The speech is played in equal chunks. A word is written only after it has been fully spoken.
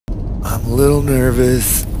I'm a little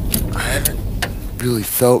nervous. I haven't really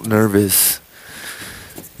felt nervous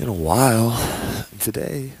in a while. And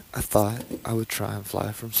today, I thought I would try and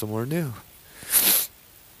fly from somewhere new.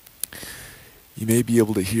 You may be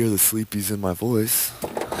able to hear the sleepies in my voice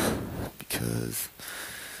because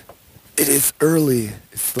it is early.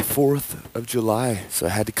 It's the 4th of July, so I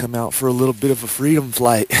had to come out for a little bit of a freedom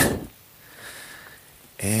flight.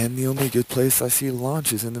 And the only good place I see to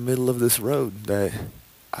launch is in the middle of this road that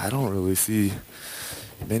I don't really see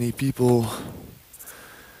many people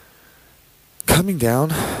coming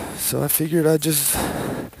down. So I figured I'd just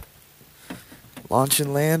launch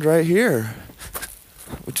and land right here,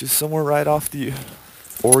 which is somewhere right off the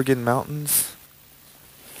Oregon mountains.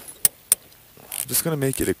 I'm just going to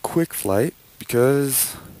make it a quick flight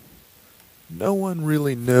because no one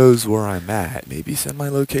really knows where I'm at. Maybe send my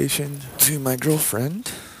location to my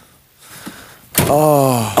girlfriend.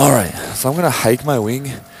 Oh, alright. So I'm going to hike my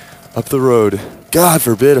wing up the road. God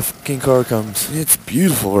forbid a fucking car comes. It's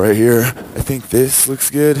beautiful right here. I think this looks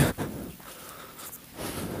good.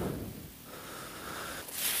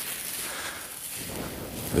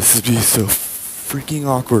 This would be so freaking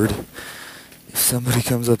awkward if somebody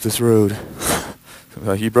comes up this road.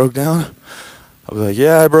 Like, you broke down? I'll be like,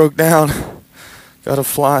 yeah, I broke down. Gotta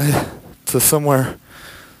fly to somewhere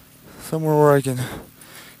where I can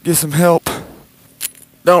get some help.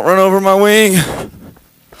 Don't run over my wing.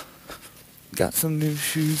 Got some new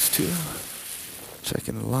shoes too.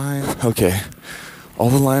 Checking the lines. Okay, all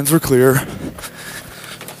the lines were clear.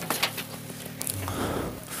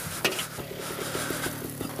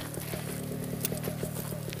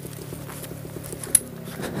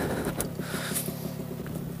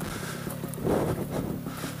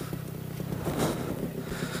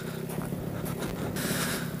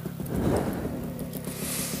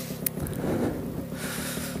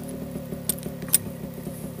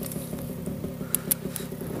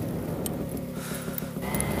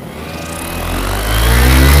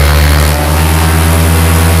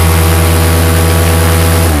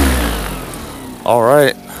 All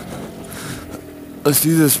right, let's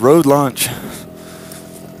do this road launch.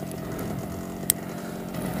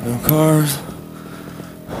 No cars.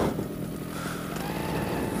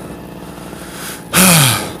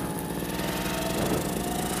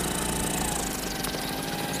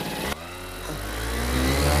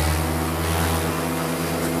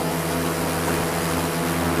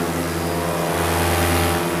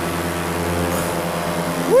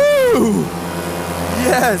 Woo!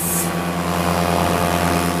 Yes!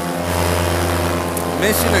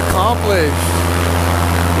 Mission accomplished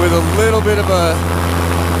with a little bit of a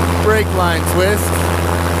brake line twist.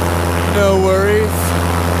 No worries.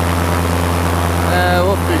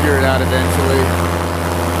 We'll figure it out eventually.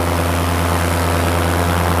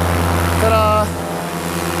 Ta-da!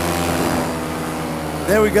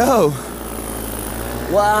 There we go.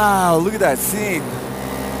 Wow, look at that scene.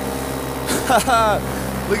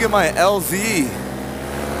 Look at my LZ.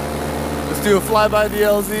 Let's do a flyby the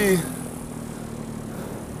LZ.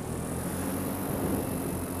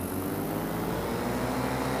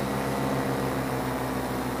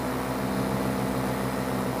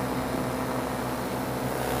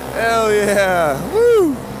 Hell yeah,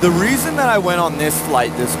 woo! The reason that I went on this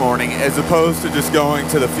flight this morning as opposed to just going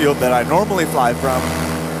to the field that I normally fly from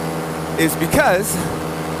is because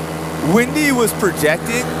Windy was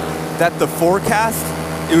projecting that the forecast,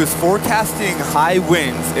 it was forecasting high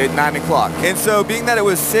winds at 9 o'clock. And so being that it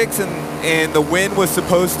was 6 and the wind was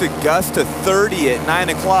supposed to gust to 30 at 9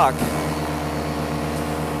 o'clock,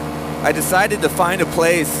 I decided to find a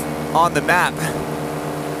place on the map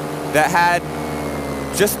that had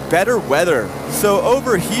just better weather. So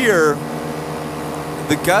over here,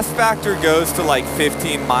 the gust factor goes to like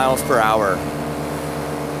 15 miles per hour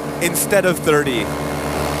instead of 30,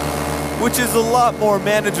 which is a lot more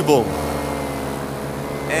manageable.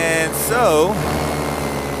 And so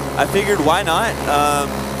I figured, why not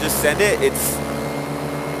just send it. It's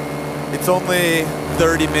only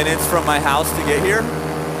 30 minutes from my house to get here.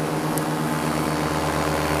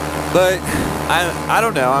 But I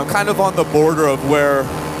don't know, I'm kind of on the border of where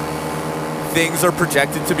things are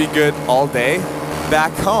projected to be good all day.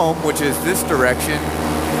 Back home, which is this direction,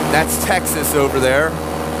 that's Texas over there.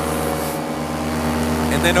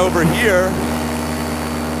 And then over here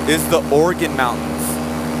is the Oregon mountains.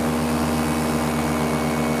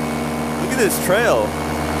 Look at this trail.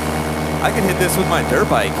 I can hit this with my dirt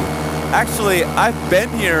bike. Actually, I've been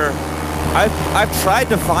here, I've tried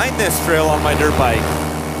to find this trail on my dirt bike.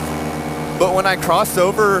 But when I cross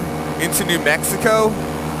over into New Mexico,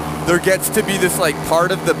 there gets to be this like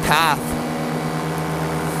part of the path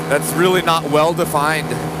that's really not well defined.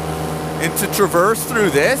 And to traverse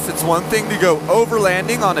through this, it's one thing to go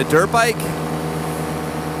overlanding on a dirt bike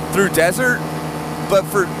through desert, but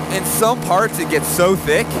in some parts it gets so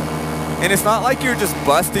thick, and it's not like you're just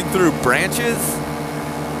busting through branches.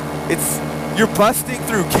 You're busting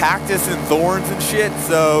through cactus and thorns and shit,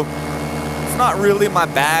 so it's not really my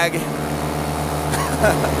bag.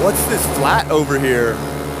 What's this flat over here?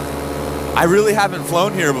 I really haven't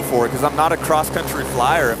flown here before because I'm not a cross-country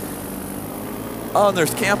flyer. Oh, and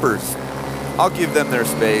there's campers. I'll give them their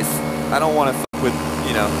space. I don't want to fuck with,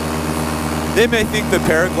 you know. They may think the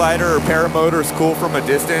paraglider or paramotor is cool from a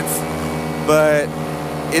distance, but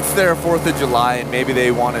it's their 4th of July and maybe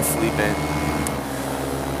they want to sleep in.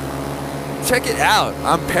 Check it out.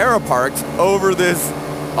 I'm paraparked over this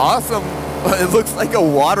awesome, it looks like a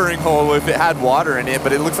watering hole if it had water in it,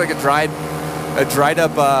 but it looks like a dried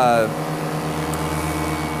up,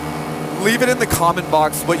 leave it in the comment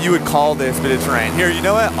box what you would call this bit of terrain. Here, you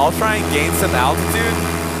know what? I'll try and gain some altitude,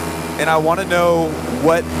 and I want to know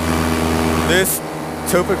what this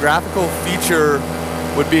topographical feature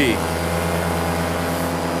would be.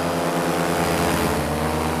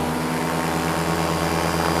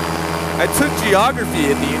 I took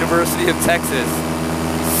geography at the University of Texas.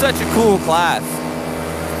 Such a cool class.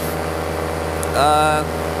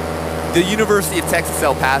 The University of Texas,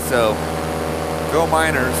 El Paso. Go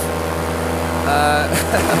Miners.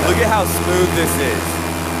 Look at how smooth this is.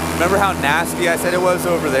 Remember how nasty I said it was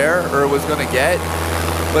over there, or it was gonna get?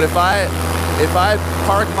 But if I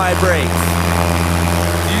park my brakes,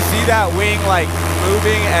 do you see that wing like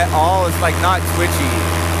moving at all? It's like not twitchy.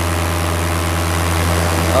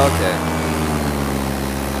 Okay.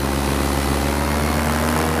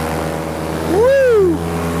 Woo!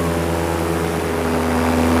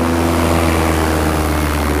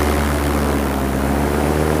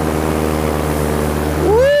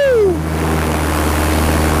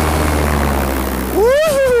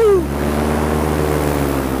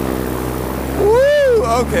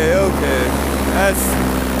 Okay.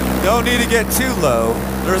 Don't need to get too low.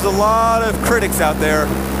 There's a lot of critics out there.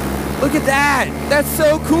 Look at that. That's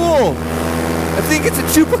so cool. I think it's a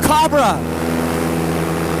chupacabra.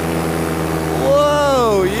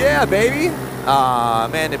 Whoa, yeah, baby. Aw,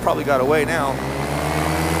 man, it probably got away now.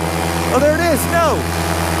 Oh, there it is. No.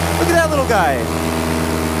 Look at that little guy.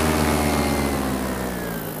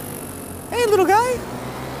 Hey, little guy.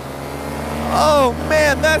 Oh,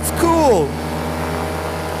 man, that's cool.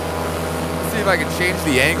 See if I can change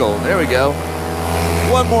the angle. There we go.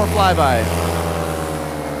 One more flyby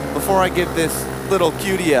before I give this little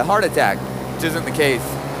cutie a heart attack, which isn't the case.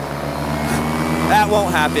 That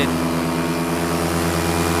won't happen.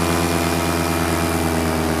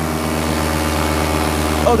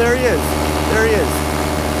 Oh, there he is. There he is.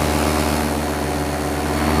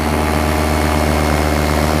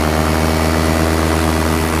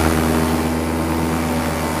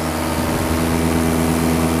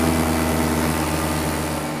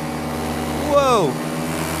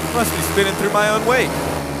 Must be spinning through my own weight.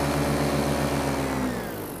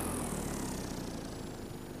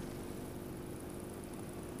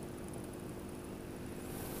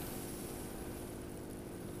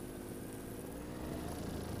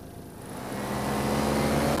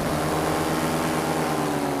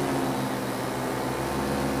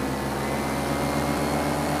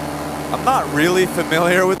 I'm not really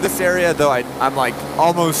familiar with this area, though I'm like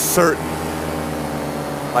almost certain.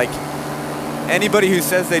 Like, anybody who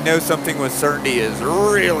says they know something with certainty is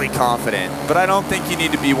really confident, but I don't think you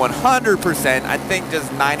need to be 100%. I think just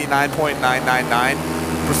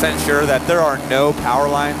 99.999% sure that there are no power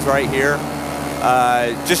lines right here.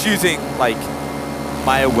 Just using like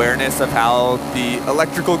my awareness of how the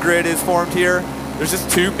electrical grid is formed here. There's just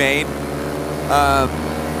two main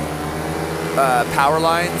power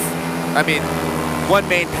lines. I mean, one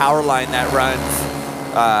main power line that runs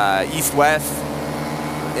east-west,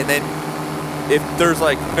 and then if there's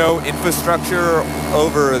like no infrastructure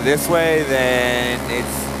over this way, then it's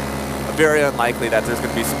very unlikely that there's going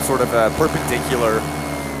to be some sort of a perpendicular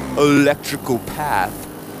electrical path.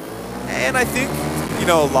 And I think, you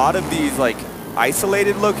know, a lot of these like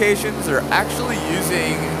isolated locations are actually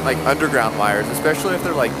using like underground wires, especially if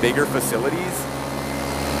they're like bigger facilities.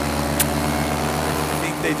 I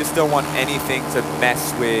think they just don't want anything to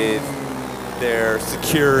mess with their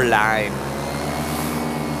secure line.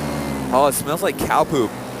 Oh, it smells like cow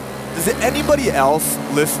poop. Does anybody else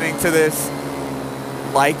listening to this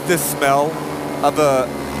like the smell of a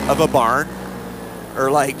barn,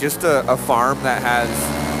 or like just a farm that has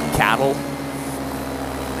cattle?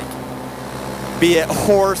 Like, be it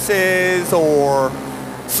horses or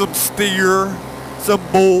some steer, some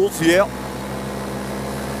bulls. Yeah,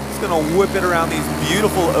 it's gonna whip it around these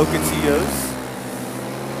beautiful Ocotillos.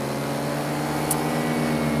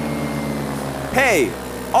 Hey,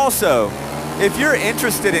 also, if you're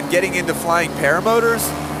interested in getting into flying paramotors,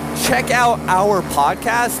 check out our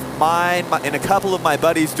podcast. Mine and a couple of my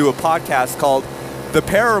buddies do a podcast called The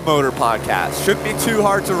Paramotor Podcast. Shouldn't be too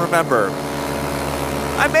hard to remember.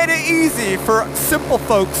 I made it easy for simple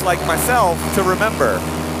folks like myself to remember.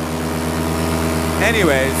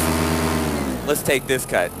 Anyways, let's take this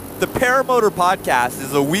cut. The Paramotor Podcast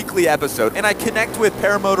is a weekly episode, and I connect with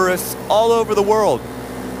paramotorists all over the world.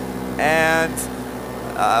 And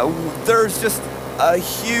there's just a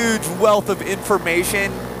huge wealth of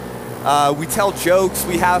information. We tell jokes,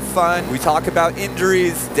 we have fun, we talk about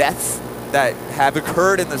injuries, deaths that have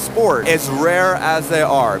occurred in the sport, as rare as they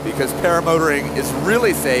are, because paramotoring is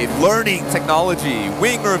really safe. Learning technology,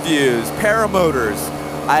 wing reviews, paramotors.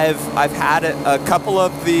 I've had a couple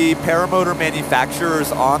of the paramotor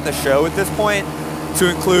manufacturers on the show at this point, to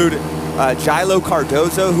include Gilo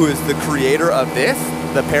Cardozo, who is the creator of this,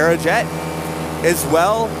 the Parajet, as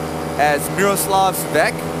well as Miroslav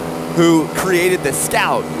Svek, who created the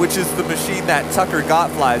Scout, which is the machine that Tucker Gott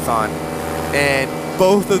flies on. And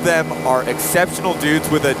both of them are exceptional dudes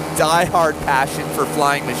with a die-hard passion for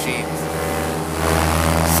flying machines.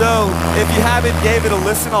 So if you haven't gave it a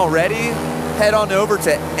listen already, head on over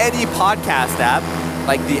to any podcast app,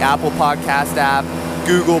 like the Apple Podcast app,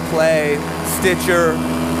 Google Play, Stitcher.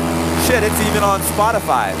 Shit, it's even on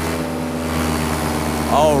Spotify.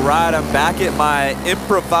 All right, I'm back at my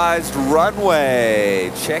improvised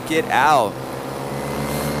runway. Check it out.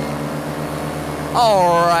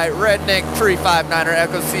 All right, Redneck 359er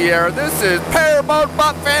Echo Sierra. This is Paramotor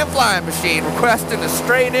Bot Fan Flying Machine requesting a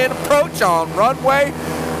straight-in approach on runway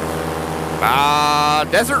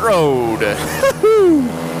Desert Road.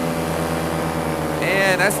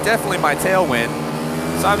 And that's definitely my tailwind.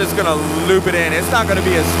 So I'm just gonna loop it in. It's not gonna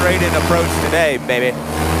be a straight-in approach today, baby.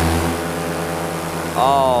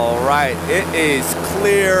 All right, it is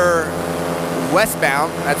clear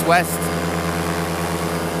westbound. That's west.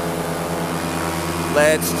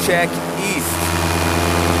 Let's check east.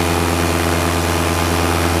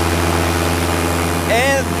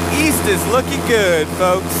 And east is looking good,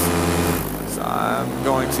 folks. So I'm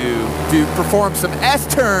going to perform some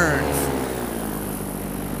S-turns.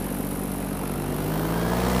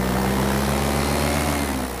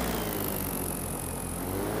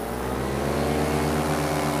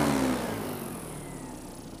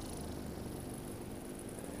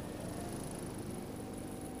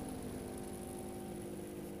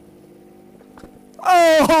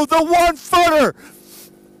 Oh, the 1-footer!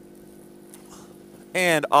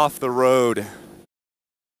 And off the road.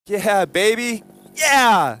 Yeah, baby.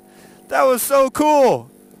 Yeah! That was so cool.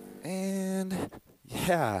 And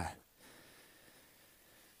yeah.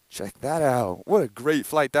 Check that out. What a great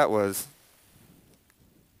flight that was.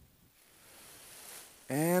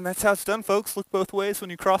 And that's how it's done, folks. Look both ways when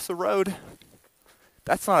you cross the road.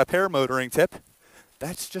 That's not a paramotoring tip.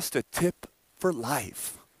 That's just a tip for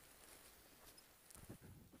life.